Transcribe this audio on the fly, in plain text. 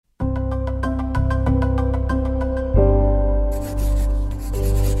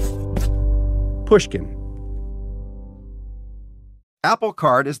Pushkin. Apple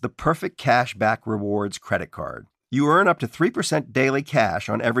Card is the perfect cash back rewards credit card. You earn up to 3% daily cash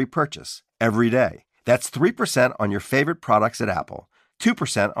on every purchase, every day. That's 3% on your favorite products at Apple,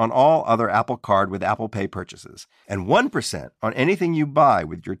 2% on all other Apple Card with Apple Pay purchases, and 1% on anything you buy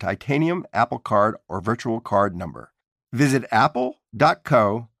with your titanium Apple Card or virtual card number. Visit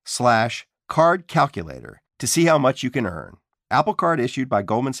apple.co/card calculator to see how much you can earn. Apple Card issued by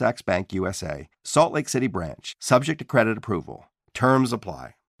Goldman Sachs Bank USA, Salt Lake City branch, subject to credit approval. Terms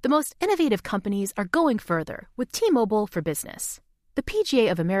apply. The most innovative companies are going further with T-Mobile for Business. The PGA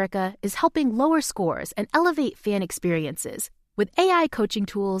of America is helping lower scores and elevate fan experiences with AI coaching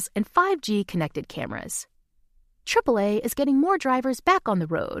tools and 5G connected cameras. AAA is getting more drivers back on the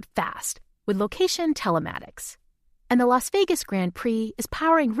road fast with location telematics. And the Las Vegas Grand Prix is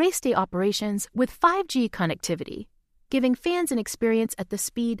powering race day operations with 5G connectivity, giving fans an experience at the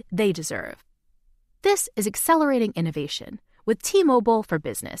speed they deserve. This is accelerating innovation with T-Mobile for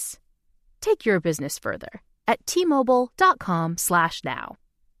Business. Take your business further at T-Mobile.com/now.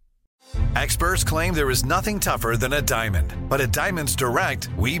 Experts claim there is nothing tougher than a diamond. But at Diamonds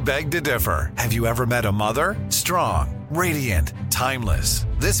Direct, we beg to differ. Have you ever met a mother? Strong, radiant, timeless.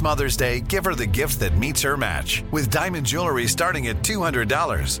 This Mother's Day, give her the gift that meets her match. With diamond jewelry starting at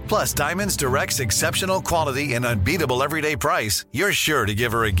 $200. Plus Diamonds Direct's exceptional quality and unbeatable everyday price, you're sure to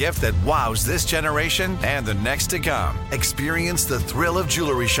give her a gift that wows this generation and the next to come. Experience the thrill of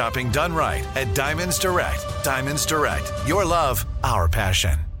jewelry shopping done right at Diamonds Direct. Diamonds Direct. Your love, our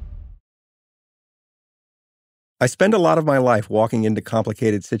passion. I spend a lot of my life walking into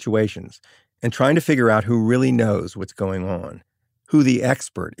complicated situations and trying to figure out who really knows what's going on, who the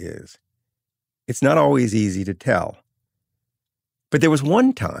expert is. It's not always easy to tell. But there was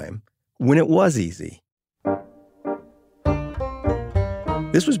one time when it was easy.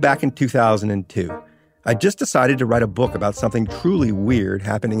 This was back in 2002. I just decided to write a book about something truly weird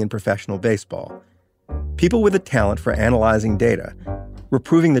happening in professional baseball. People with a talent for analyzing data were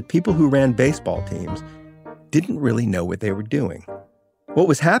proving that people who ran baseball teams didn't really know what they were doing. What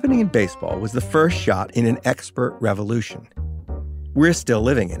was happening in baseball was the first shot in an expert revolution. We're still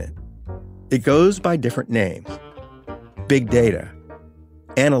living in it. It goes by different names: big data,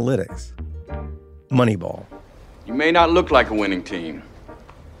 analytics, Moneyball. You may not look like a winning team,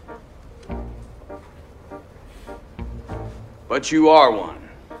 but you are one.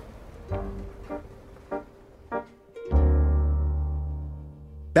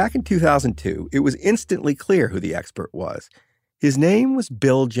 Back in 2002, it was instantly clear who the expert was. His name was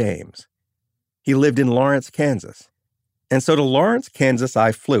Bill James. He lived in Lawrence, Kansas. And so to Lawrence, Kansas,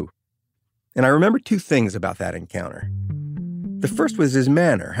 I flew. And I remember two things about that encounter. The first was his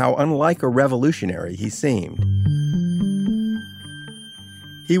manner, how unlike a revolutionary he seemed.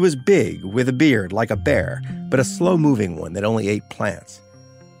 He was big, with a beard like a bear, but a slow-moving one that only ate plants.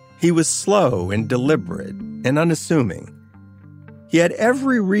 He was slow and deliberate and unassuming. He had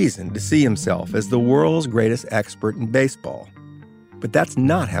every reason to see himself as the world's greatest expert in baseball. But that's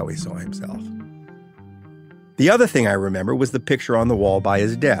not how he saw himself. The other thing I remember was the picture on the wall by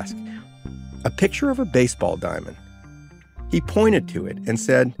his desk, a picture of a baseball diamond. He pointed to it and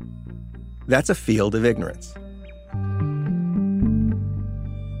said, "That's a field of ignorance."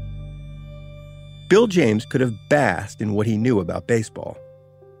 Bill James could have basked in what he knew about baseball,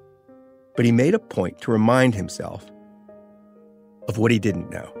 but he made a point to remind himself of what he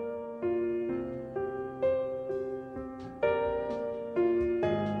didn't know.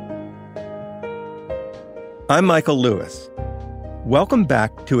 I'm Michael Lewis. Welcome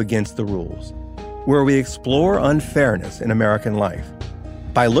back to Against the Rules, where we explore unfairness in American life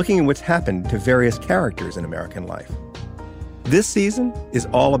by looking at what's happened to various characters in American life. This season is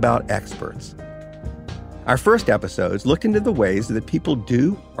all about experts. Our first episodes looked into the ways that people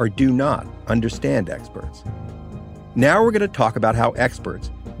do or do not understand experts. Now we're going to talk about how experts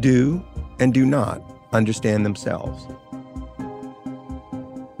do and do not understand themselves.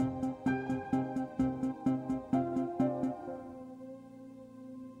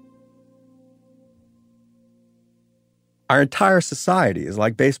 Our entire society is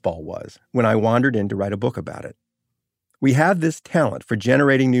like baseball was when I wandered in to write a book about it. We have this talent for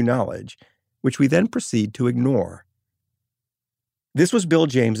generating new knowledge, which we then proceed to ignore. This was Bill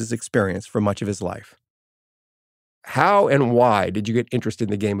James's experience for much of his life. How and why did you get interested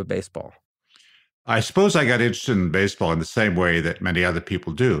in the game of baseball? I suppose I got interested in baseball in the same way that many other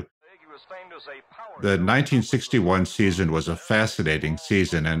people do. The 1961 season was a fascinating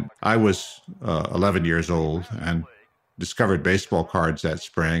season, and I was 11 years old and discovered baseball cards that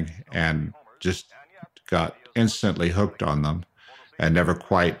spring and just got instantly hooked on them and never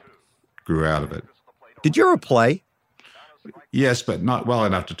quite grew out of it. Did you ever play? Yes, but not well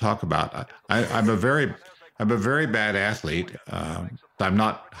enough to talk about. I'm a very bad athlete. I'm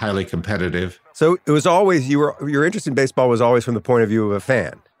not highly competitive. So it was always your interest in baseball was always from the point of view of a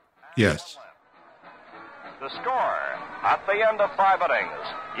fan. Yes. The score at the end of 5 innings,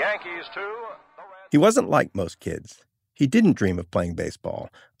 Yankees 2. He wasn't like most kids. He didn't dream of playing baseball,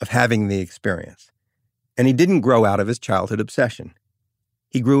 of having the experience. And he didn't grow out of his childhood obsession.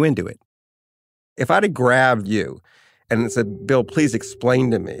 He grew into it. If I'd have grabbed you and said, Bill, please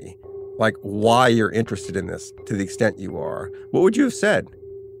explain to me, like, why you're interested in this to the extent you are, what would you have said?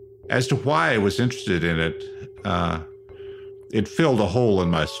 As to why I was interested in it, it filled a hole in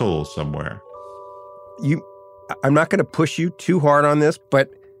my soul somewhere. I'm not going to push you too hard on this, but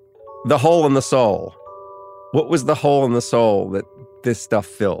the hole in the soul. What was the hole in the soul that this stuff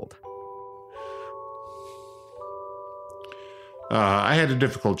filled? I had a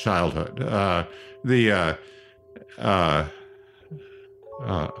difficult childhood.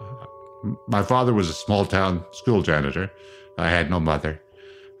 My father was a small-town school janitor. I had no mother.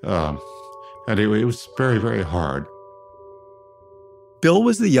 And it was very, very hard. Bill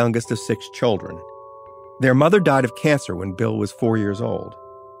was the youngest of 6 children. Their mother died of cancer when Bill was 4 years old.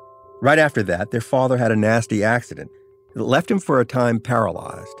 Right after that, their father had a nasty accident that left him for a time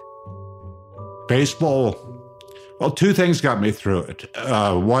paralyzed. Baseball, well, 2 things got me through it.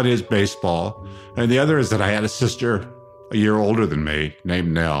 One is baseball, and the other is that I had a sister a year older than me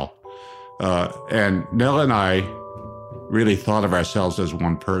named Nell. And Nell and I really thought of ourselves as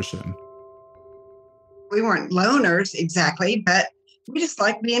one person. We weren't loners exactly, but we just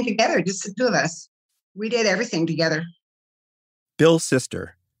liked being together, just the 2 of us. We did everything together. Bill's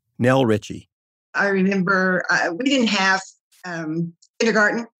sister, Nell Ritchie. I remember we didn't have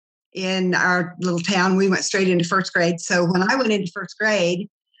kindergarten in our little town. We went straight into 1st grade. So when I went into 1st grade,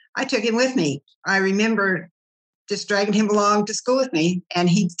 I took him with me. I remember just dragging him along to school with me, and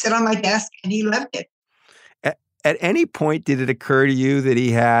he'd sit on my desk, and he loved it. At any point, did it occur to you that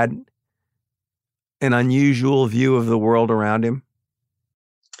he had an unusual view of the world around him?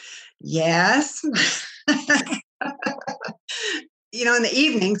 Yes. In the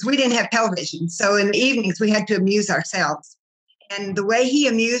evenings, we didn't have television. So in the evenings, we had to amuse ourselves. And the way he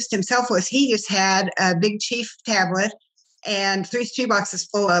amused himself was he just had a Big Chief tablet and 3 shoeboxes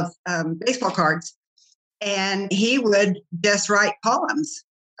full of baseball cards. And he would just write columns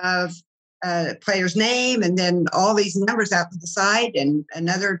of player's name and then all these numbers out to the side and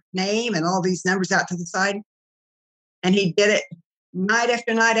another name and all these numbers out to the side. And he did it night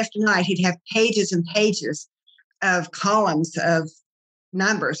after night after night. He'd have pages and pages of columns of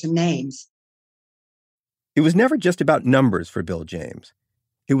numbers and names. It was never just about numbers for Bill James.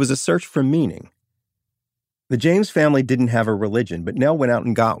 It was a search for meaning. The James family didn't have a religion, but Nell went out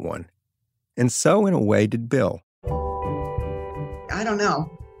and got one. And so, in a way, did Bill. I don't know.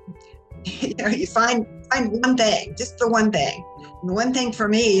 You find one thing, just the one thing. And the one thing for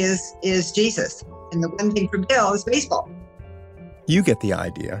me is Jesus. And the one thing for Bill is baseball. You get the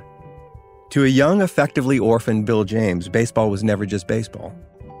idea. To a young, effectively orphaned Bill James, baseball was never just baseball.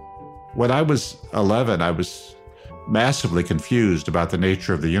 When I was 11, I was massively confused about the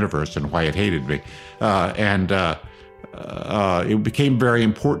nature of the universe and why it hated me. It became very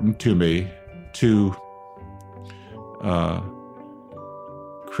important to me to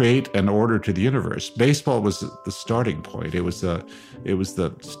create an order to the universe. Baseball was the starting point. It was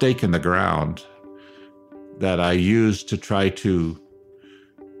the stake in the ground that I used to try to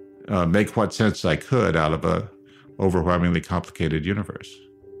make what sense I could out of a overwhelmingly complicated universe.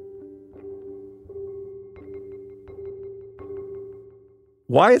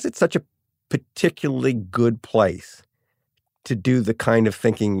 Why is it such a particularly good place to do the kind of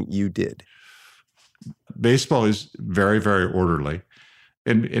thinking you did? Baseball is very, very orderly.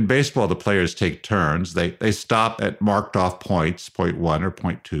 In baseball, the players take turns. They stop at marked off points, point 1 or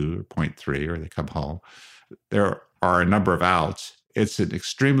point 2 or point 3, or they come home. There are a number of outs. It's an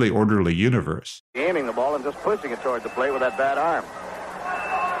extremely orderly universe. Aiming the ball and just pushing it toward the plate with that bad arm.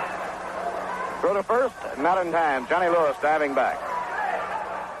 Throw to first, not in time. Johnny Lewis diving back.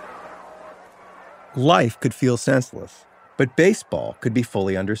 Life could feel senseless, but baseball could be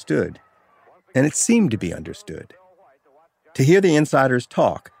fully understood. And it seemed to be understood. To hear the insiders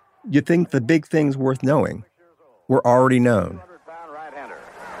talk, you'd think the big things worth knowing were already known.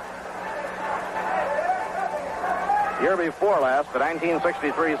 Year before last, the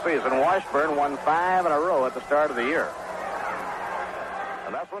 1963 season, Washburn won 5 in a row at the start of the year.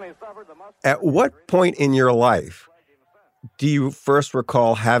 And that's when he suffered the most. At what point in your life do you first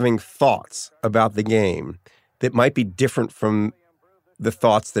recall having thoughts about the game that might be different from the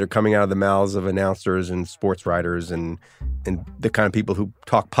thoughts that are coming out of the mouths of announcers and sports writers and the kind of people who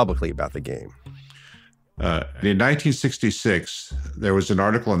talk publicly about the game. In 1966, there was an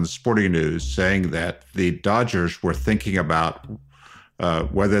article in the Sporting News saying that the Dodgers were thinking about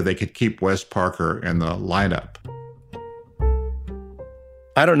whether they could keep Wes Parker in the lineup.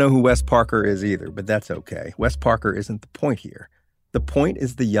 I don't know who Wes Parker is either, but that's okay. Wes Parker isn't the point here. The point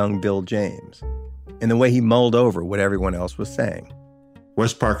is the young Bill James and the way he mulled over what everyone else was saying.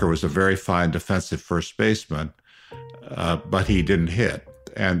 Wes Parker was a very fine defensive first baseman, but he didn't hit.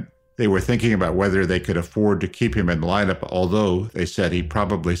 And they were thinking about whether they could afford to keep him in the lineup, although they said he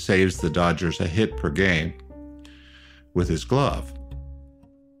probably saves the Dodgers a hit per game with his glove.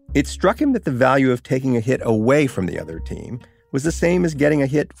 It struck him that the value of taking a hit away from the other team was the same as getting a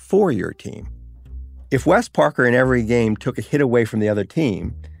hit for your team. If Wes Parker in every game took a hit away from the other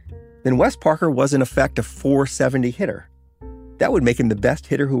team, then Wes Parker was in effect a .470 hitter. That would make him the best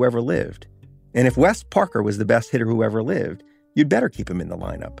hitter who ever lived. And if Wes Parker was the best hitter who ever lived, you'd better keep him in the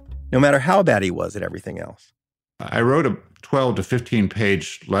lineup, no matter how bad he was at everything else. I wrote a 12 to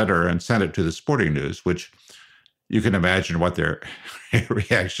 15-page letter and sent it to the Sporting News, which you can imagine what their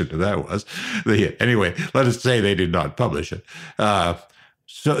reaction to that was. Anyway, let us say they did not publish it.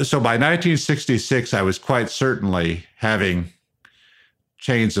 So by 1966, I was quite certainly having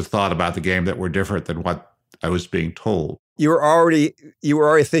chains of thought about the game that were different than what I was being told. You were already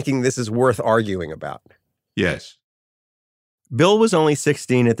thinking this is worth arguing about. Yes. Bill was only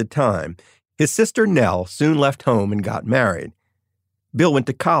 16 at the time. His sister Nell soon left home and got married. Bill went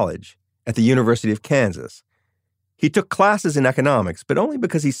to college at the University of Kansas. He took classes in economics, but only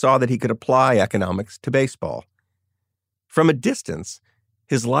because he saw that he could apply economics to baseball. From a distance,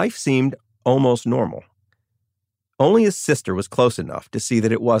 his life seemed almost normal. Only his sister was close enough to see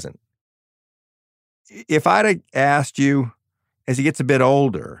that it wasn't. If I'd asked you, as he gets a bit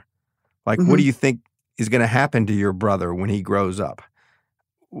older, what do you think is going to happen to your brother when he grows up?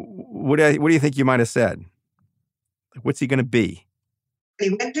 What do you think you might have said? What's he going to be? He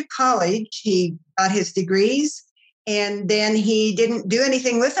went to college, he got his degrees, and then he didn't do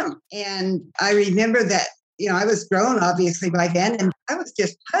anything with them. And I remember that, I was grown obviously by then, and I was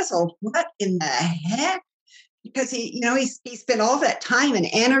just puzzled. What in the heck? Because he spent all that time and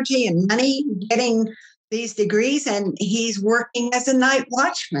energy and money getting these degrees, and he's working as a night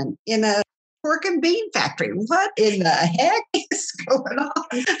watchman in a pork and bean factory. What in the heck is going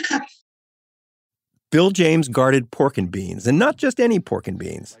on? Bill James guarded pork and beans, and not just any pork and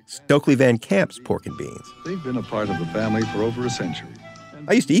beans, Stokely Van Camp's pork and beans. They've been a part of the family for over a century.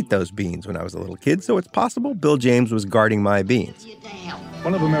 I used to eat those beans when I was a little kid, so it's possible Bill James was guarding my beans.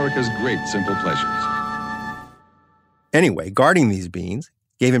 One of America's great simple pleasures. Anyway, guarding these beans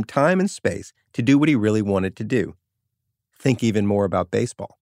gave him time and space to do what he really wanted to do. Think even more about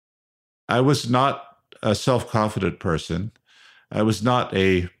baseball. I was not a self-confident person. I was not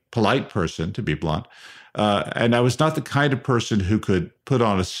a polite person, to be blunt. And I was not the kind of person who could put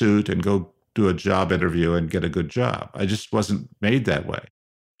on a suit and go do a job interview and get a good job. I just wasn't made that way.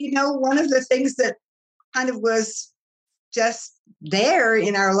 One of the things that kind of was just there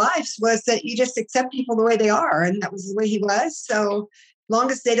in our lives was that you just accept people the way they are. And that was the way he was. So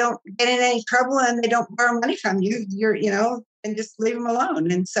long as they don't get in any trouble and they don't borrow money from you, and just leave them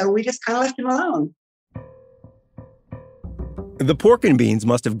alone. And so we just kind of left him alone. The pork and beans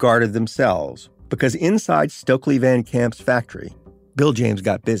must have guarded themselves, because inside Stokely Van Camp's factory, Bill James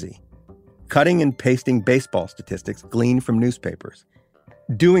got busy, cutting and pasting baseball statistics gleaned from newspapers,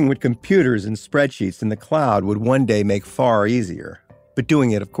 doing what computers and spreadsheets in the cloud would one day make far easier, but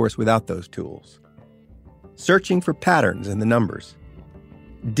doing it, of course, without those tools. Searching for patterns in the numbers,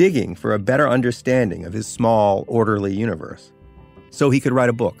 digging for a better understanding of his small, orderly universe, so he could write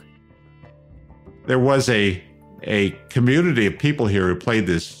a book. There was a community of people here who played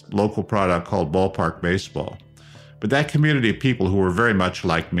this local product called ballpark baseball. But that community of people who were very much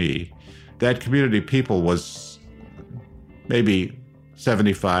like me, that community of people was maybe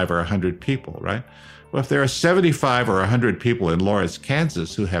 75 or 100 people, right? Well, if there are 75 or 100 people in Lawrence,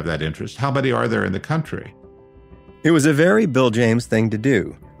 Kansas who have that interest, how many are there in the country? It was a very Bill James thing to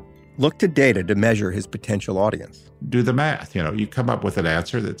do. Look to data to measure his potential audience. Do the math. You come up with an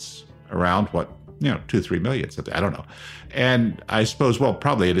answer that's around 2-3 million, something, I don't know. And I suppose,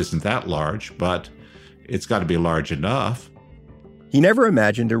 probably it isn't that large, but it's got to be large enough. He never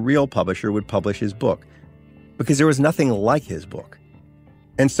imagined a real publisher would publish his book, because there was nothing like his book.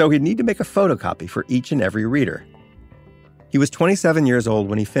 And so he'd need to make a photocopy for each and every reader. He was 27 years old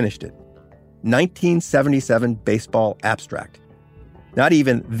when he finished it. 1977 baseball abstract. Not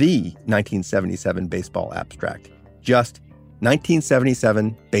even the 1977 baseball abstract, just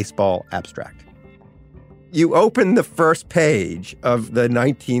 1977 Baseball Abstract. You open the first page of the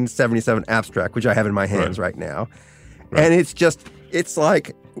 1977 abstract, which I have in my hands right now, and it's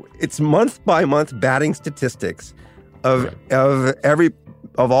like, it's month by month batting statistics of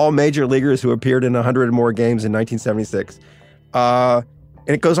all major leaguers who appeared in 100 or more games in 1976. And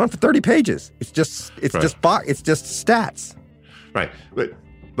it goes on for 30 pages. It's just stats. Right.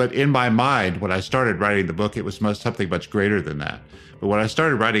 But in my mind, when I started writing the book, it was something much greater than that. But when I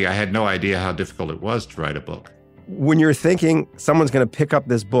started writing, I had no idea how difficult it was to write a book. When you're thinking someone's going to pick up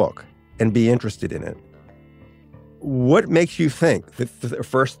this book and be interested in it, what makes you think that the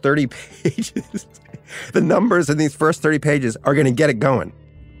first 30 pages, the numbers in these first 30 pages are going to get it going?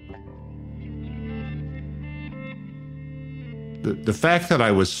 The fact that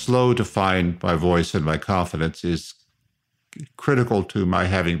I was slow to find my voice and my confidence is critical to my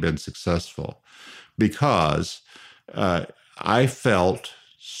having been successful, because I felt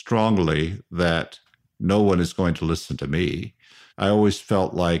strongly that no one is going to listen to me. I always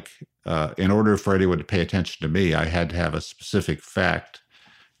felt like in order for anyone to pay attention to me, I had to have a specific fact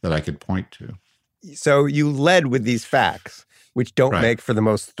that I could point to. So you led with these facts, which don't make for the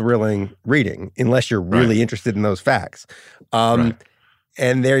most thrilling reading unless you're really interested in those facts. And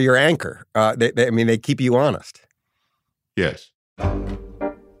they're your anchor. They keep you honest. Yes.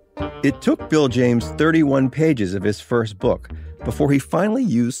 It took Bill James 31 pages of his first book before he finally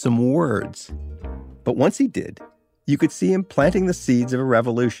used some words. But once he did, you could see him planting the seeds of a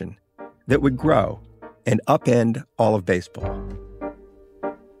revolution that would grow and upend all of baseball.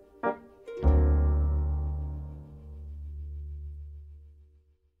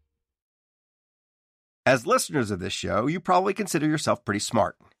 As listeners of this show, you probably consider yourself pretty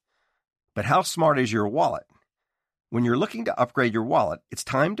smart. But how smart is your wallet? When you're looking to upgrade your wallet, it's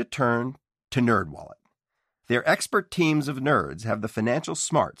time to turn to NerdWallet. Their expert teams of nerds have the financial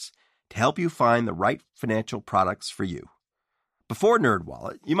smarts to help you find the right financial products for you. Before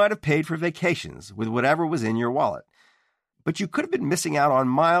NerdWallet, you might have paid for vacations with whatever was in your wallet, but you could have been missing out on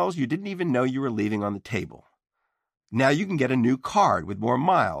miles you didn't even know you were leaving on the table. Now you can get a new card with more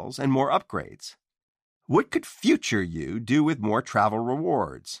miles and more upgrades. What could future you do with more travel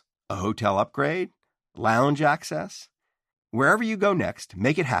rewards? A hotel upgrade? Lounge access? Wherever you go next,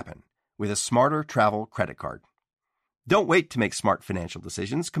 make it happen with a smarter travel credit card. Don't wait to make smart financial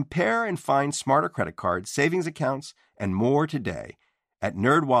decisions. Compare and find smarter credit cards, savings accounts, and more today at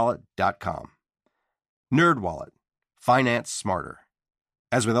nerdwallet.com. NerdWallet. Finance smarter.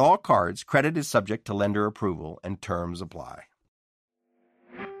 As with all cards, credit is subject to lender approval and terms apply.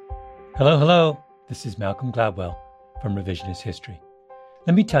 Hello. This is Malcolm Gladwell from Revisionist History.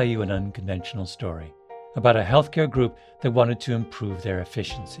 Let me tell you an unconventional story about a healthcare group that wanted to improve their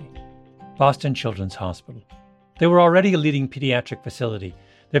efficiency. Boston Children's Hospital. They were already a leading pediatric facility.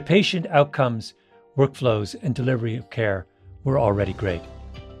 Their patient outcomes, workflows, and delivery of care were already great.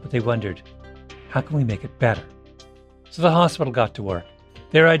 But they wondered, how can we make it better? So the hospital got to work.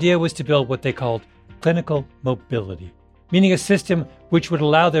 Their idea was to build what they called clinical mobility, meaning a system which would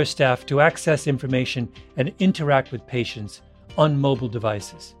allow their staff to access information and interact with patients on mobile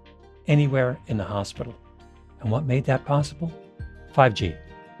devices, anywhere in the hospital. And what made that possible? 5G.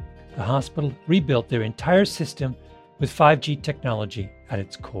 The hospital rebuilt their entire system with 5G technology at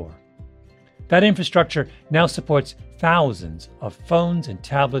its core. That infrastructure now supports thousands of phones and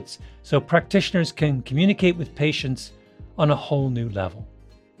tablets so practitioners can communicate with patients on a whole new level.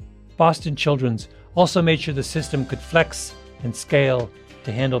 Boston Children's also made sure the system could flex and scale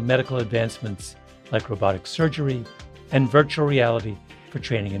to handle medical advancements like robotic surgery and virtual reality for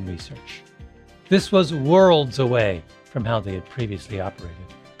training and research. This was worlds away from how they had previously operated.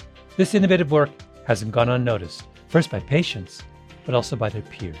 This innovative work hasn't gone unnoticed, first by patients, but also by their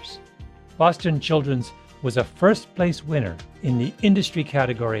peers. Boston Children's was a first-place winner in the industry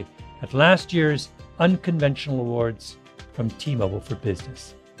category at last year's Unconventional Awards from T-Mobile for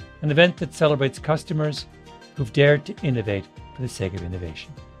Business, an event that celebrates customers who've dared to innovate for the sake of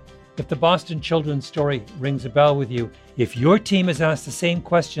innovation. If the Boston Children's story rings a bell with you, if your team has asked the same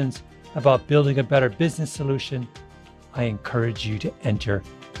questions about building a better business solution, I encourage you to enter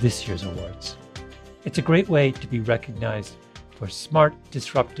this year's awards. It's a great way to be recognized for smart,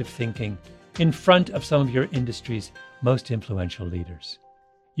 disruptive thinking in front of some of your industry's most influential leaders.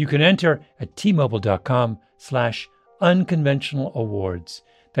 You can enter at tmobile.com/unconventional awards.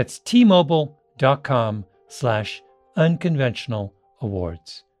 That's tmobile.com/unconventional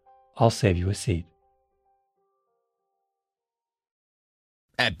awards. I'll save you a seat.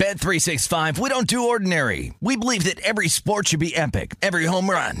 At Bet365, we don't do ordinary. We believe that every sport should be epic. Every home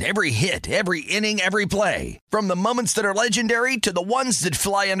run, every hit, every inning, every play. From the moments that are legendary to the ones that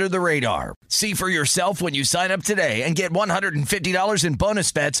fly under the radar. See for yourself when you sign up today and get $150 in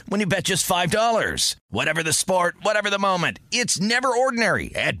bonus bets when you bet just $5. Whatever the sport, whatever the moment, it's never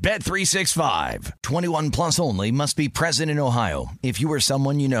ordinary at Bet365. 21 plus only. Must be present in Ohio. If you or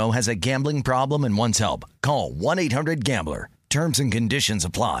someone you know has a gambling problem and wants help, call 1-800-GAMBLER. Terms and conditions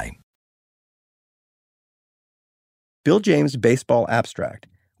apply. Bill James' baseball abstract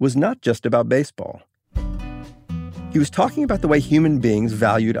was not just about baseball. He was talking about the way human beings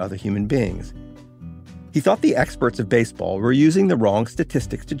valued other human beings. He thought the experts of baseball were using the wrong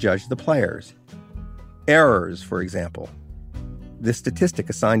statistics to judge the players. Errors, for example. This statistic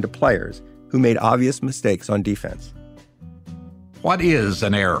assigned to players who made obvious mistakes on defense. What is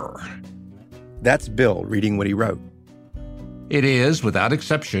an error? That's Bill reading what he wrote. It is, without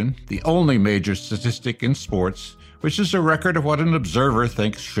exception, the only major statistic in sports which is a record of what an observer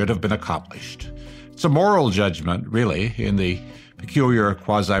thinks should have been accomplished. It's a moral judgment, really, in the peculiar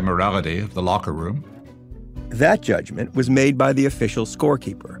quasi-morality of the locker room. That judgment was made by the official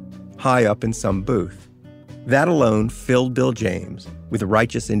scorekeeper, high up in some booth. That alone filled Bill James with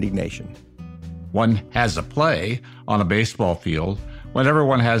righteous indignation. One has a play on a baseball field whenever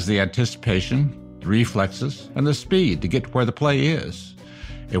one has the anticipation, the reflexes, and the speed to get where the play is.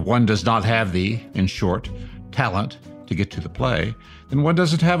 If one does not have the, in short, talent to get to the play, then one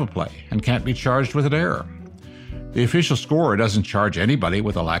doesn't have a play and can't be charged with an error. The official scorer doesn't charge anybody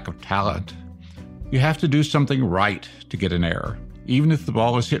with a lack of talent. You have to do something right to get an error. Even if the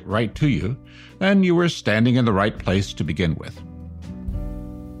ball is hit right to you, then you were standing in the right place to begin with.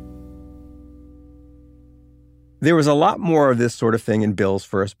 There was a lot more of this sort of thing in Bill's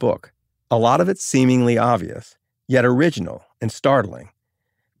first book. A lot of it seemingly obvious, yet original and startling.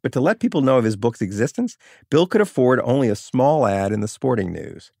 But to let people know of his book's existence, Bill could afford only a small ad in the sporting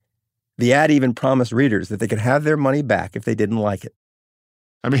news. The ad even promised readers that they could have their money back if they didn't like it.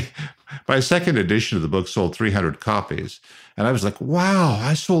 I mean, my second edition of the book sold 300 copies. And I was like, wow,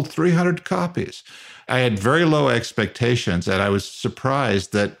 I sold 300 copies. I had very low expectations, and I was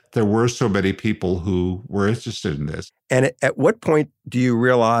surprised that there were so many people who were interested in this. And at what point do you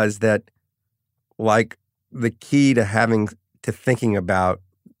realize that, like, the key to thinking about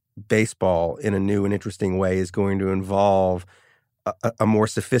baseball in a new and interesting way is going to involve a more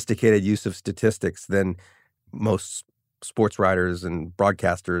sophisticated use of statistics than most sports writers and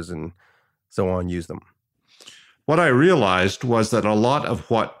broadcasters and so on use them? What I realized was that a lot of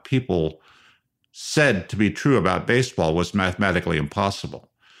what people said to be true about baseball was mathematically impossible.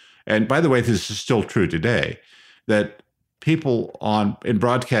 And by the way, this is still true today, that people in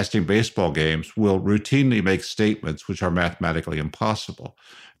broadcasting baseball games will routinely make statements which are mathematically impossible.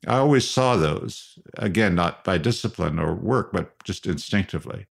 I always saw those, again, not by discipline or work, but just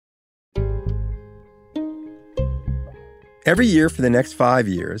instinctively. Every year for the next 5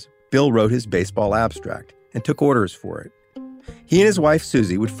 years, Bill wrote his baseball abstract and took orders for it. He and his wife,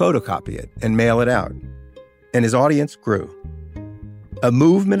 Susie, would photocopy it and mail it out. And his audience grew. A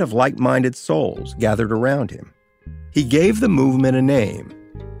movement of like-minded souls gathered around him. He gave the movement a name,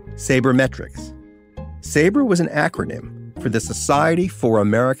 Sabermetrics. SABRE was an acronym for the Society for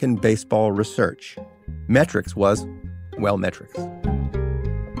American Baseball Research. Metrics was, well, metrics.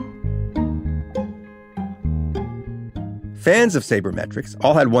 Fans of Sabermetrics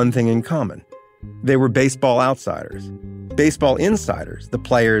all had one thing in common. They were baseball outsiders. Baseball insiders, the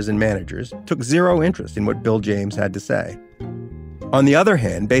players and managers, took zero interest in what Bill James had to say. On the other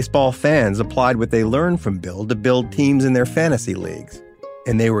hand, baseball fans applied what they learned from Bill to build teams in their fantasy leagues,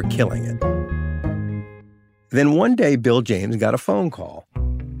 and they were killing it. Then one day, Bill James got a phone call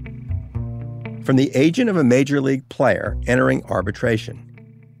from the agent of a major league player entering arbitration.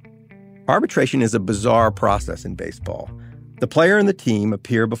 Arbitration is a bizarre process in baseball. The player and the team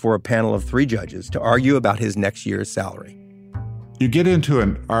appear before a panel of 3 judges to argue about his next year's salary. You get into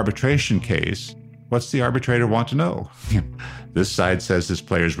an arbitration case, what's the arbitrator want to know? This side says this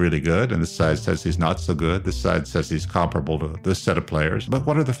player's really good, and this side says he's not so good. This side says he's comparable to this set of players. But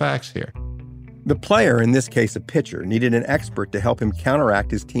what are the facts here? The player, in this case a pitcher, needed an expert to help him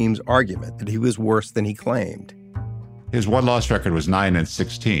counteract his team's argument that he was worse than he claimed. His one-loss record was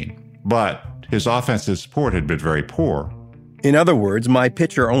 9-16, but his offensive support had been very poor. In other words, my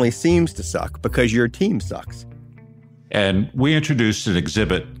pitcher only seems to suck because your team sucks. And we introduced an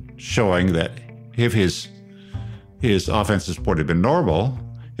exhibit showing that if his offensive support had been normal,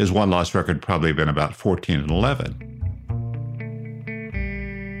 his one-loss record would probably have been about 14-11.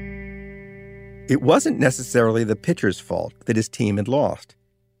 It wasn't necessarily the pitcher's fault that his team had lost.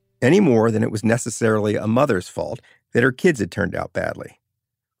 any more than it was necessarily a mother's fault that her kids had turned out badly.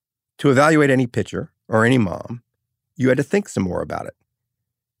 To evaluate any pitcher or any mom, you had to think some more about it.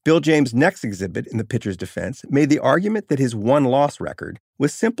 Bill James' next exhibit in the pitcher's defense made the argument that his one-loss record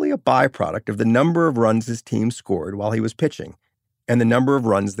was simply a byproduct of the number of runs his team scored while he was pitching and the number of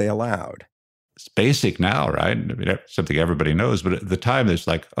runs they allowed. It's basic now, right? I mean, something everybody knows, but at the time it's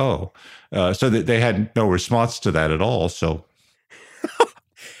like, so that they had no response to that at all. So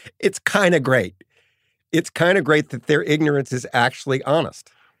it's kind of great. It's kind of great that their ignorance is actually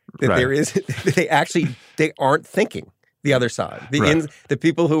honest. That right. They aren't thinking the other side. The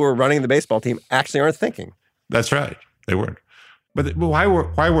people who were running the baseball team actually aren't thinking. That's right. They weren't. But why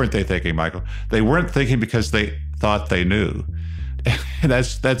weren't they thinking, Michael? They weren't thinking because they thought they knew. And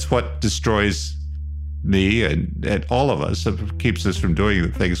that's what destroys me and all of us, keeps us from doing the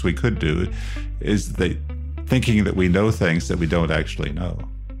things we could do, is the thinking that we know things that we don't actually know.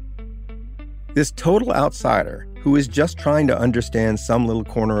 This total outsider who is just trying to understand some little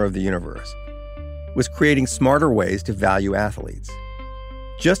corner of the universe was creating smarter ways to value athletes.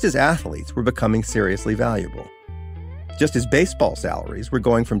 Just as athletes were becoming seriously valuable. Just as baseball salaries were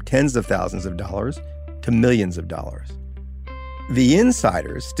going from tens of thousands of dollars to millions of dollars. The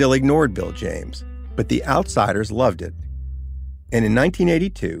insiders still ignored Bill James, but the outsiders loved it. And in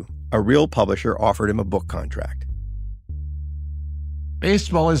 1982, a real publisher offered him a book contract.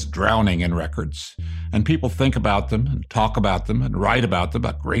 Baseball is drowning in records, and people think about them and talk about them and write about them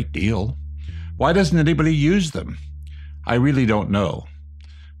a great deal. Why doesn't anybody use them? I really don't know.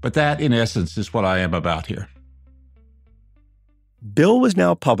 But that, in essence, is what I am about here. Bill was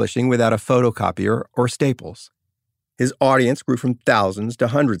now publishing without a photocopier or staples. His audience grew from thousands to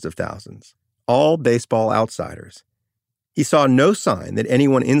hundreds of thousands, all baseball outsiders. He saw no sign that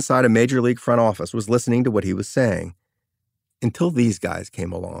anyone inside a major league front office was listening to what he was saying, until these guys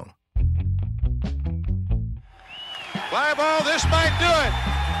came along. Fly ball, this might do it.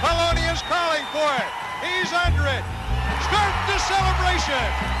 Maloney is calling for it. He's under it. Start the celebration.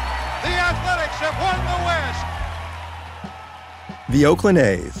 The Athletics have won the West. The Oakland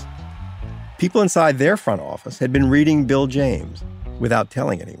A's. People inside their front office had been reading Bill James without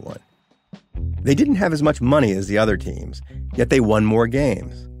telling anyone. They didn't have as much money as the other teams, yet they won more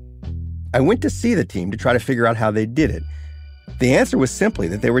games. I went to see the team to try to figure out how they did it. The answer was simply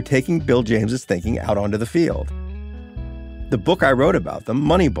that they were taking Bill James's thinking out onto the field. The book I wrote about them,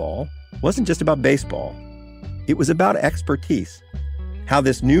 Moneyball, wasn't just about baseball. It was about expertise, how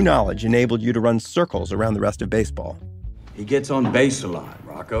this new knowledge enabled you to run circles around the rest of baseball. He gets on base a lot,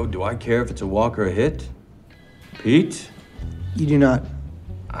 Rocco. Do I care if it's a walk or a hit? Pete? You do not.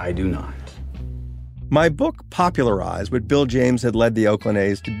 I do not. My book popularized what Bill James had led the Oakland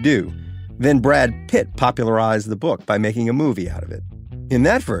A's to do. Then Brad Pitt popularized the book by making a movie out of it. In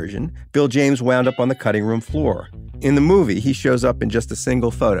that version, Bill James wound up on the cutting room floor. In the movie, he shows up in just a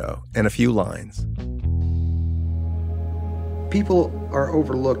single photo and a few lines. People are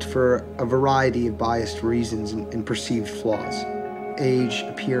overlooked for a variety of biased reasons and perceived flaws. Age,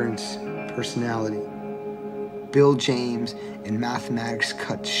 appearance, personality. Bill James and mathematics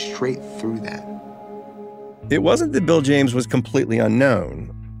cut straight through that. It wasn't that Bill James was completely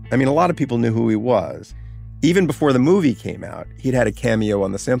unknown. I mean, a lot of people knew who he was. Even before the movie came out, he'd had a cameo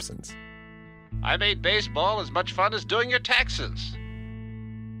on The Simpsons. I made baseball as much fun as doing your taxes.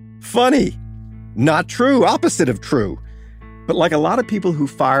 Funny. Not true. Opposite of true. But like a lot of people who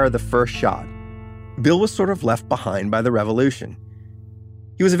fire the first shot, Bill was sort of left behind by the revolution.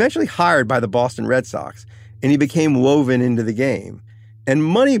 He was eventually hired by the Boston Red Sox, and he became woven into the game. And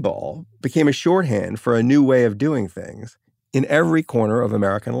Moneyball became a shorthand for a new way of doing things in every corner of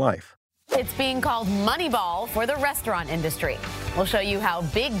American life. It's being called Moneyball for the restaurant industry. We'll show you how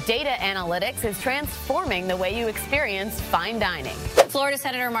big data analytics is transforming the way you experience fine dining. Florida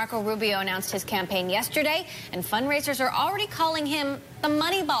Senator Marco Rubio announced his campaign yesterday, and fundraisers are already calling him the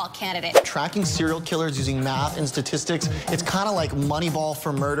Moneyball candidate. Tracking serial killers using math and statistics, it's kind of like Moneyball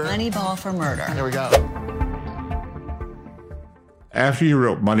for murder. Moneyball for murder. There we go. After you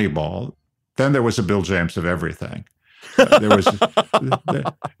wrote Moneyball, then there was a Bill James of everything. There was,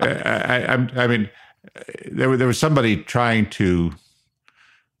 there was somebody trying to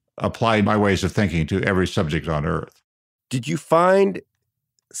apply my ways of thinking to every subject on earth. Did you find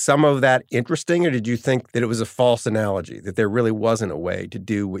some of that interesting, or did you think that it was a false analogy, that there really wasn't a way to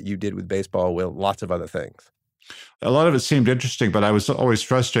do what you did with baseball with lots of other things? A lot of it seemed interesting, but I was always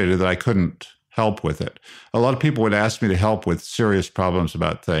frustrated that I couldn't help with it. A lot of people would ask me to help with serious problems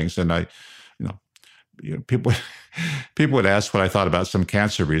about things, and people would ask what I thought about some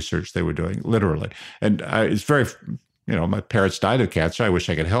cancer research they were doing, literally. And it's very, my parents died of cancer. I wish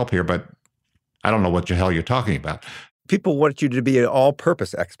I could help here, but I don't know what the hell you're talking about. People want you to be an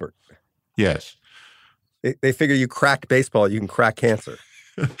all-purpose expert. Yes. They figure you cracked baseball, you can crack cancer.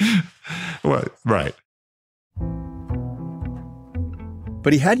 Well, right.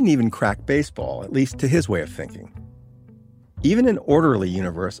 But he hadn't even cracked baseball, at least to his way of thinking. Even an orderly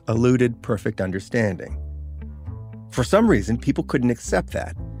universe eluded perfect understanding. For some reason, people couldn't accept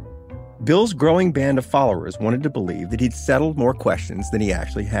that. Bill's growing band of followers wanted to believe that he'd settled more questions than he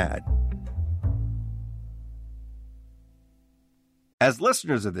actually had. As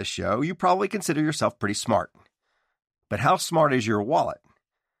listeners of this show, you probably consider yourself pretty smart. But how smart is your wallet?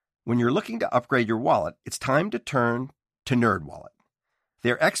 When you're looking to upgrade your wallet, it's time to turn to NerdWallet.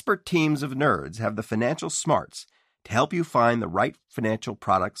 Their expert teams of nerds have the financial smarts to help you find the right financial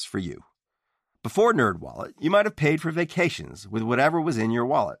products for you. Before NerdWallet, you might have paid for vacations with whatever was in your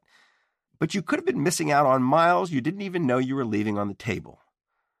wallet. But you could have been missing out on miles you didn't even know you were leaving on the table.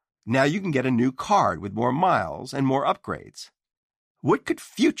 Now you can get a new card with more miles and more upgrades. What could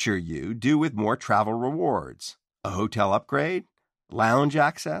future you do with more travel rewards? A hotel upgrade? Lounge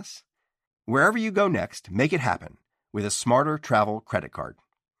access? Wherever you go next, make it happen with a smarter travel credit card.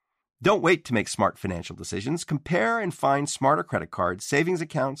 Don't wait to make smart financial decisions. Compare and find smarter credit cards, savings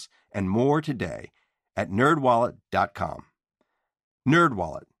accounts, and more today at nerdwallet.com.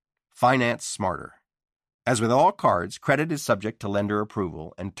 NerdWallet. Finance smarter. As with all cards, credit is subject to lender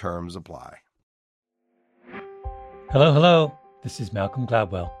approval and terms apply. Hello. This is Malcolm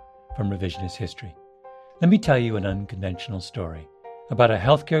Gladwell from Revisionist History. Let me tell you an unconventional story about a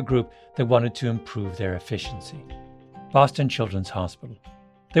healthcare group that wanted to improve their efficiency. Boston Children's Hospital.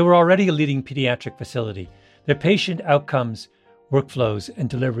 They were already a leading pediatric facility. Their patient outcomes, workflows, and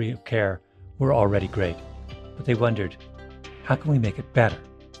delivery of care were already great. But they wondered, how can we make it better?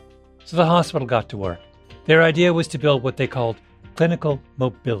 So the hospital got to work. Their idea was to build what they called clinical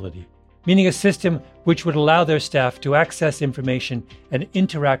mobility, meaning a system which would allow their staff to access information and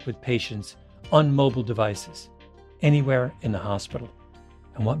interact with patients on mobile devices, anywhere in the hospital.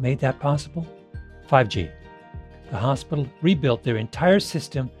 And what made that possible? 5G. The hospital rebuilt their entire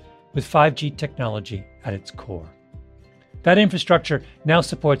system with 5G technology at its core. That infrastructure now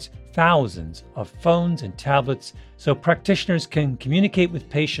supports thousands of phones and tablets so practitioners can communicate with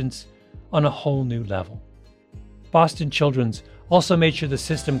patients on a whole new level. Boston Children's also made sure the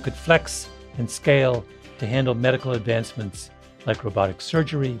system could flex and scale to handle medical advancements like robotic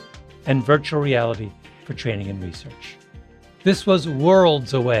surgery and virtual reality for training and research. This was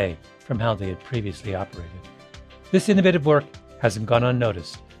worlds away from how they had previously operated. This innovative work hasn't gone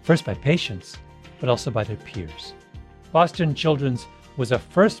unnoticed, first by patients, but also by their peers. Boston Children's was a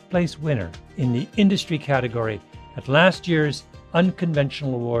first-place winner in the industry category at last year's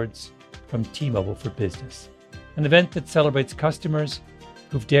Unconventional Awards from T-Mobile for Business, an event that celebrates customers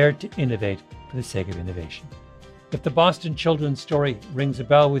who've dared to innovate for the sake of innovation. If the Boston Children's story rings a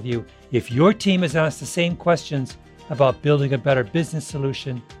bell with you, if your team has asked the same questions about building a better business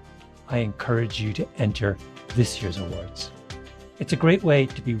solution, I encourage you to enter this year's awards. It's a great way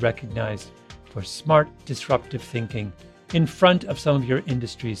to be recognized for smart, disruptive thinking in front of some of your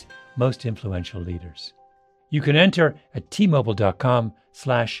industry's most influential leaders. You can enter at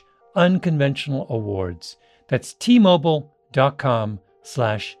tmobile.com/unconventional awards. That's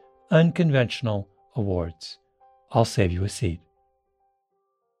tmobile.com/unconventional awards. I'll save you a seat.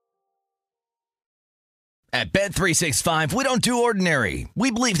 At Bet365, we don't do ordinary. We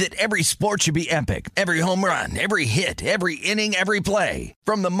believe that every sport should be epic. Every home run, every hit, every inning, every play.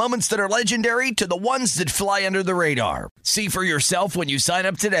 From the moments that are legendary to the ones that fly under the radar. See for yourself when you sign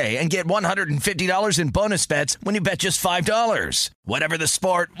up today and get $150 in bonus bets when you bet just $5. Whatever the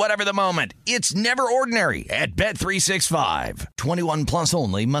sport, whatever the moment, it's never ordinary at Bet365. 21 plus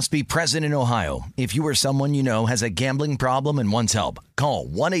only. Must be present in Ohio. If you or someone you know has a gambling problem and wants help, call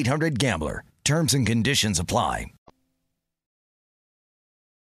 1-800-GAMBLER. Terms and conditions apply.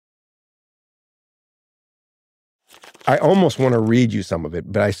 I almost want to read you some of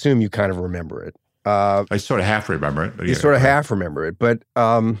it, but I assume you kind of remember it. I sort of half remember it. But you sort of half remember it, but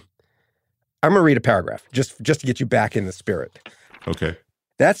I'm going to read a paragraph just to get you back in the spirit. Okay.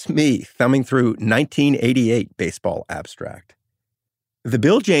 That's me thumbing through 1988 baseball abstract. The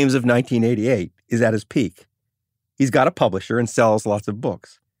Bill James of 1988 is at his peak. He's got a publisher and sells lots of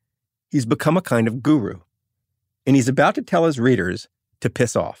books. He's become a kind of guru, and he's about to tell his readers to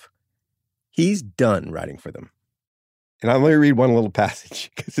piss off. He's done writing for them. And I'm going to read one little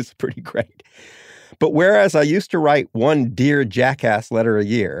passage because it's pretty great. But whereas I used to write one Dear Jackass letter a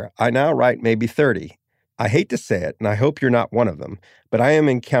year, I now write maybe 30. I hate to say it, and I hope you're not one of them, but I am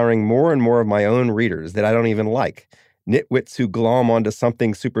encountering more and more of my own readers that I don't even like, nitwits who glom onto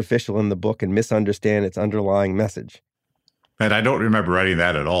something superficial in the book and misunderstand its underlying message. And I don't remember writing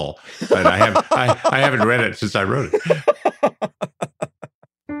that at all. But I haven't read it since I wrote it.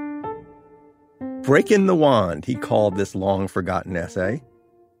 Breaking the Wand, he called this long-forgotten essay.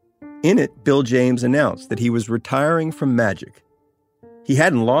 In it, Bill James announced that he was retiring from magic. He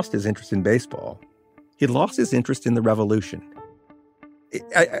hadn't lost his interest in baseball. He'd lost his interest in the revolution.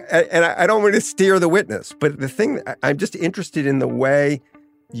 I don't want to steer the witness, but the thing, I'm just interested in the way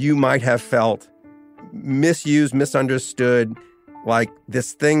you might have felt misused, misunderstood, like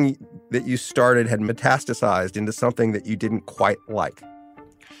this thing that you started had metastasized into something that you didn't quite like.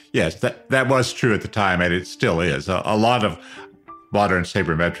 Yes, that was true at the time, and it still is. A lot of modern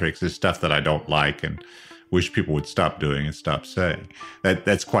sabermetrics is stuff that I don't like and wish people would stop doing and stop saying.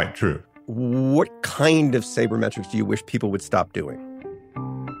 That's quite true. What kind of sabermetrics do you wish people would stop doing?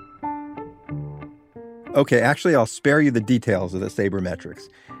 Okay, actually, I'll spare you the details of the sabermetrics.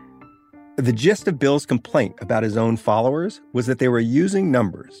 The gist of Bill's complaint about his own followers was that they were using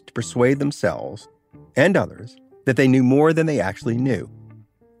numbers to persuade themselves and others that they knew more than they actually knew,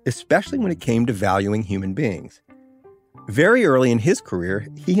 especially when it came to valuing human beings. Very early in his career,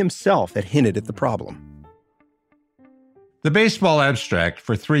 he himself had hinted at the problem. The Baseball Abstract,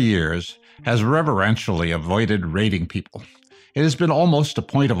 for 3 years, has reverentially avoided rating people. It has been almost a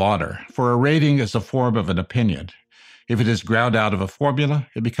point of honor, for a rating is a form of an opinion. If it is ground out of a formula,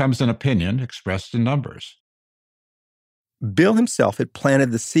 it becomes an opinion expressed in numbers. Bill himself had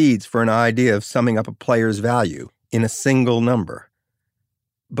planted the seeds for an idea of summing up a player's value in a single number.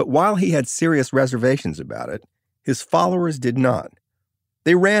 But while he had serious reservations about it, his followers did not.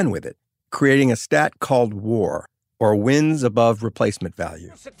 They ran with it, creating a stat called WAR, or wins above replacement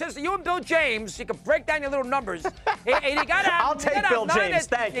value. You and Bill James, you can break down your little numbers. And you gotta, I'll take Bill James,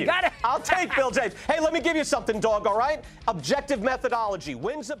 thank you. I'll take Bill James. Hey, let me give you something, dog, all right? Objective methodology,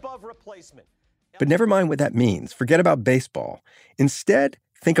 wins above replacement. But never mind what that means. Forget about baseball. Instead,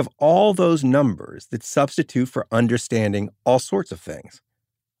 think of all those numbers that substitute for understanding all sorts of things.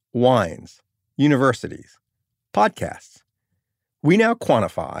 Wines, universities, podcasts. We now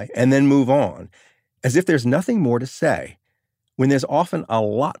quantify and then move on, as if there's nothing more to say, when there's often a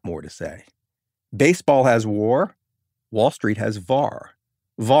lot more to say. Baseball has WAR, Wall Street has VAR.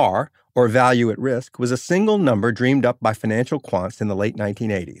 VAR, or value at risk, was a single number dreamed up by financial quants in the late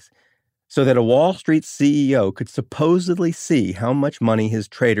 1980s, so that a Wall Street CEO could supposedly see how much money his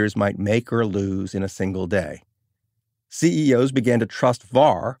traders might make or lose in a single day. CEOs began to trust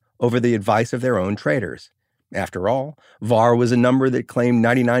VAR over the advice of their own traders. After all, VAR was a number that claimed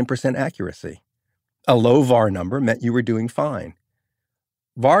 99% accuracy. A low VAR number meant you were doing fine.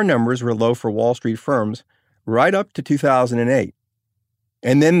 VAR numbers were low for Wall Street firms right up to 2008.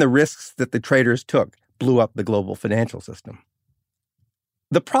 And then the risks that the traders took blew up the global financial system.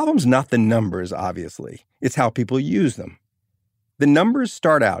 The problem's not the numbers, obviously. It's how people use them. The numbers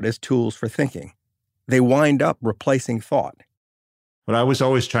start out as tools for thinking. They wind up replacing thought. What I was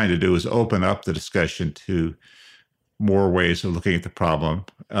always trying to do is open up the discussion to more ways of looking at the problem.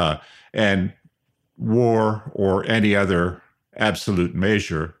 And WAR or any other absolute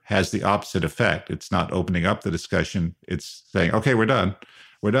measure has the opposite effect. It's not opening up the discussion. It's saying, okay, we're done.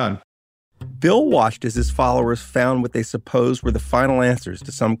 We're done. Bill watched as his followers found what they supposed were the final answers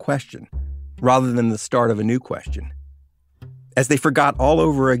to some question, rather than the start of a new question. As they forgot all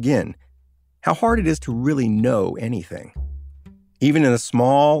over again how hard it is to really know anything, even in a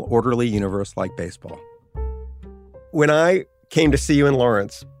small, orderly universe like baseball. When I came to see you in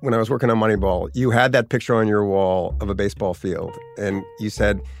Lawrence, when I was working on Moneyball, you had that picture on your wall of a baseball field, and you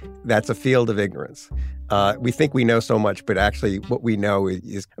said, that's a field of ignorance. We think we know so much, but actually what we know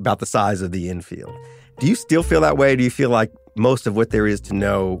is about the size of the infield. Do you still feel that way? Do you feel like most of what there is to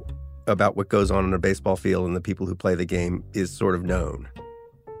know about what goes on in a baseball field and the people who play the game is sort of known?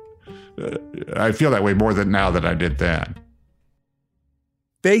 I feel that way more than now than I did then.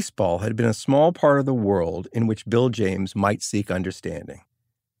 Baseball had been a small part of the world in which Bill James might seek understanding.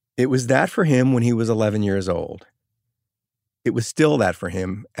 It was that for him when he was 11 years old. It was still that for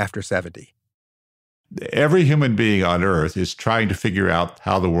him after 70. Every human being on Earth is trying to figure out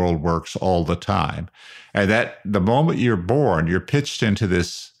how the world works all the time. And that the moment you're born, you're pitched into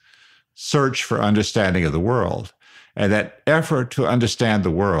this search for understanding of the world. And that effort to understand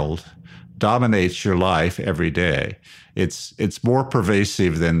the world dominates your life every day. It's more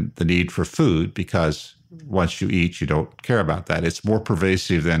pervasive than the need for food, because once you eat, you don't care about that. It's more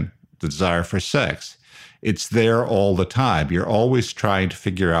pervasive than the desire for sex. It's there all the time. You're always trying to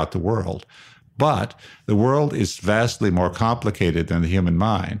figure out the world. But the world is vastly more complicated than the human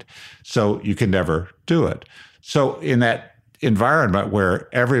mind, so you can never do it. So in that environment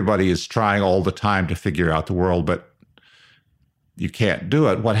where everybody is trying all the time to figure out the world, but you can't do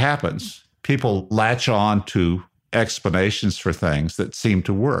it, what happens? People latch on to explanations for things that seem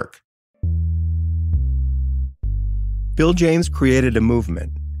to work. Bill James created a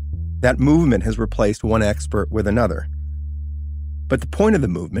movement. That movement has replaced one expert with another. But the point of the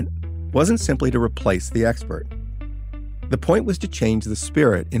movement wasn't simply to replace the expert. The point was to change the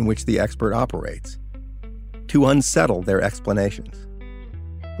spirit in which the expert operates, to unsettle their explanations.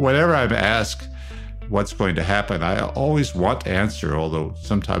 Whenever I'm asked what's going to happen, I always want to answer, although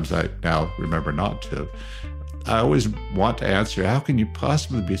sometimes I now remember not to. I always want to answer, how can you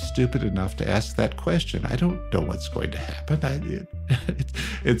possibly be stupid enough to ask that question? I don't know what's going to happen.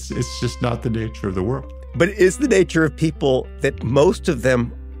 It's just not the nature of the world. But it is the nature of people that most of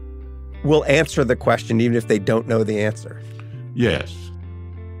them will answer the question even if they don't know the answer. Yes.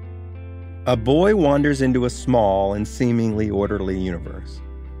 A boy wanders into a small and seemingly orderly universe.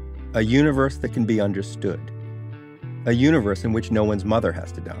 A universe that can be understood. A universe in which no one's mother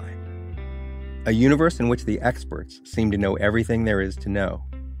has to die. A universe in which the experts seem to know everything there is to know.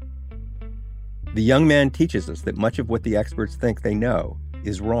 The young man teaches us that much of what the experts think they know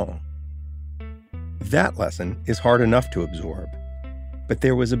is wrong. That lesson is hard enough to absorb, but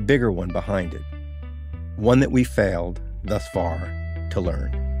there was a bigger one behind it. One that we failed, thus far, to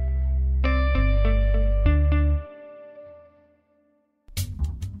learn.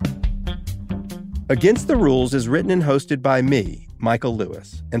 Against the Rules is written and hosted by me, Michael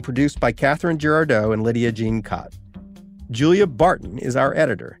Lewis, and produced by Catherine Girardeau and Lydia Jean Cott. Julia Barton is our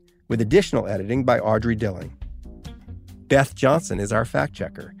editor, with additional editing by Audrey Dilling. Beth Johnson is our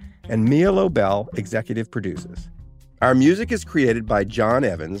fact-checker, and Mia Lobel executive produces. Our music is created by John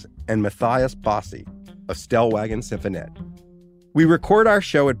Evans and Matthias Bossi of Stellwagen Symphonette. We record our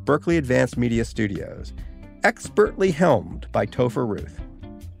show at Berkeley Advanced Media Studios, expertly helmed by Topher Ruth.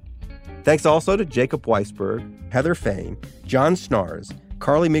 Thanks also to Jacob Weisberg, Heather Fain, John Snars,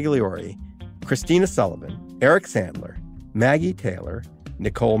 Carly Migliori, Christina Sullivan, Eric Sandler, Maggie Taylor,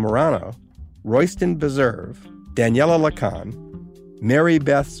 Nicole Morano, Royston Beserve, Daniela Lacan, Mary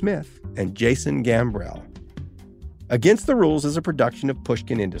Beth Smith, and Jason Gambrell. Against the Rules is a production of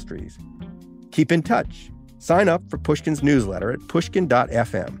Pushkin Industries. Keep in touch. Sign up for Pushkin's newsletter at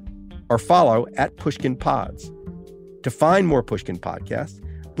pushkin.fm or follow @PushkinPods. To find more Pushkin podcasts,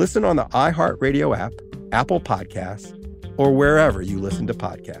 listen on the iHeartRadio app, Apple Podcasts, or wherever you listen to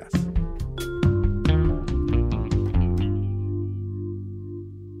podcasts.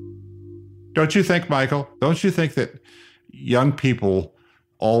 Don't you think, Michael, don't you think that young people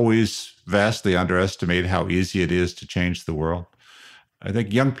always vastly underestimate how easy it is to change the world? I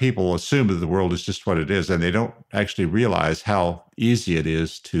think young people assume that the world is just what it is, and they don't actually realize how easy it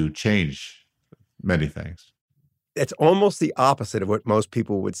is to change many things. It's almost the opposite of what most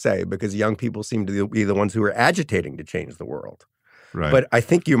people would say, because young people seem to be the ones who are agitating to change the world. Right. But I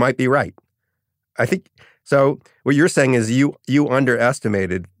think you might be right. I think so. What you're saying is you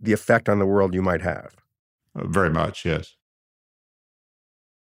underestimated the effect on the world you might have. Very much, yes.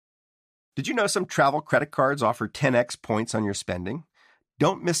 Did you know some travel credit cards offer 10x points on your spending?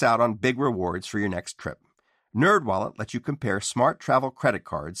 Don't miss out on big rewards for your next trip. NerdWallet lets you compare smart travel credit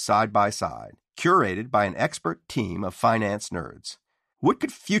cards side by side, curated by an expert team of finance nerds. What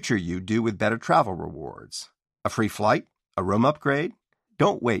could future you do with better travel rewards? A free flight? A room upgrade?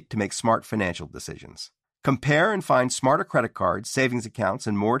 Don't wait to make smart financial decisions. Compare and find smarter credit cards, savings accounts,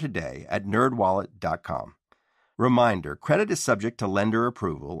 and more today at nerdwallet.com. Reminder, credit is subject to lender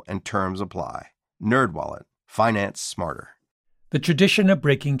approval and terms apply. NerdWallet. Finance smarter. The tradition of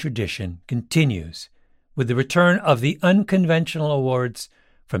breaking tradition continues with the return of the Unconventional Awards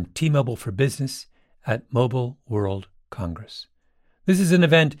from T-Mobile for Business at Mobile World Congress. This is an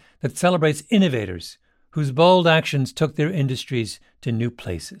event that celebrates innovators whose bold actions took their industries to new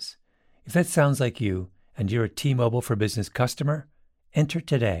places. If that sounds like you and you're a T-Mobile for Business customer, enter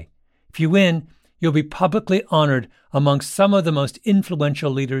today. If you win, you'll be publicly honored amongst some of the most influential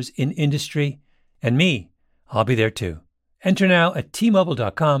leaders in industry. And me, I'll be there too. Enter now at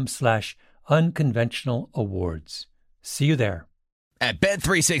T-Mobile.com/unconventional awards. See you there. At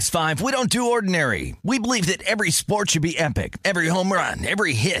Bet365, we don't do ordinary. We believe that every sport should be epic. Every home run,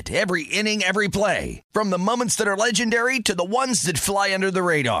 every hit, every inning, every play. From the moments that are legendary to the ones that fly under the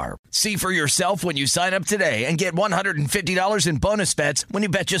radar. See for yourself when you sign up today and get $150 in bonus bets when you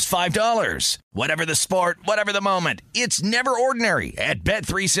bet just $5. Whatever the sport, whatever the moment, it's never ordinary at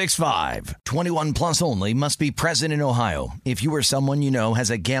Bet365. 21 plus only. Must be present in Ohio. If you or someone you know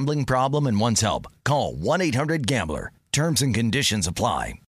has a gambling problem and wants help, call 1-800-GAMBLER. Terms and conditions apply.